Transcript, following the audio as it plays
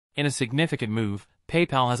In a significant move,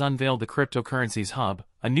 PayPal has unveiled the Cryptocurrencies Hub,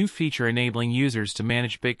 a new feature enabling users to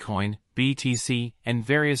manage Bitcoin, BTC, and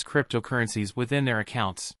various cryptocurrencies within their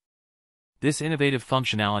accounts. This innovative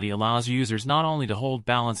functionality allows users not only to hold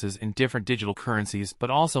balances in different digital currencies but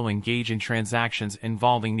also engage in transactions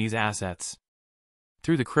involving these assets.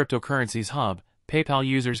 Through the Cryptocurrencies Hub, PayPal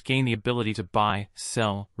users gain the ability to buy,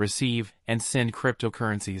 sell, receive, and send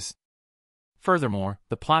cryptocurrencies. Furthermore,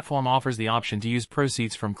 the platform offers the option to use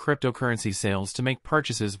proceeds from cryptocurrency sales to make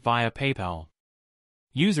purchases via PayPal.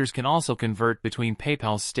 Users can also convert between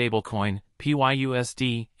PayPal's stablecoin,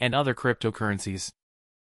 PYUSD, and other cryptocurrencies.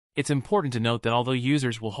 It's important to note that although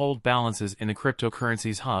users will hold balances in the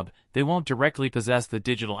Cryptocurrencies Hub, they won't directly possess the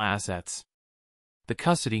digital assets. The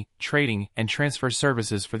custody, trading, and transfer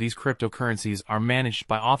services for these cryptocurrencies are managed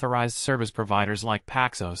by authorized service providers like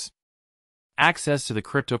Paxos. Access to the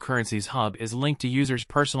Cryptocurrencies Hub is linked to users'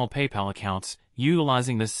 personal PayPal accounts,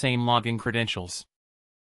 utilizing the same login credentials.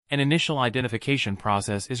 An initial identification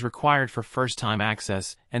process is required for first-time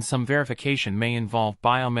access, and some verification may involve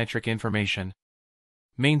biometric information.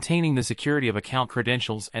 Maintaining the security of account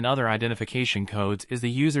credentials and other identification codes is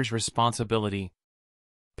the user's responsibility.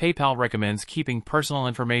 PayPal recommends keeping personal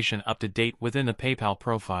information up to date within the PayPal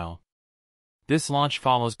profile. This launch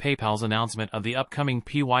follows PayPal's announcement of the upcoming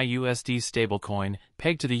PYUSD stablecoin,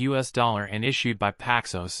 pegged to the US dollar and issued by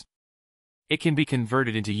Paxos. It can be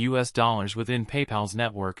converted into US dollars within PayPal's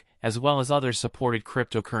network, as well as other supported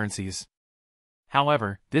cryptocurrencies.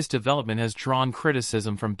 However, this development has drawn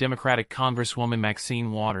criticism from Democratic Congresswoman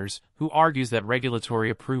Maxine Waters, who argues that regulatory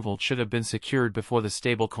approval should have been secured before the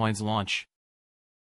stablecoin's launch.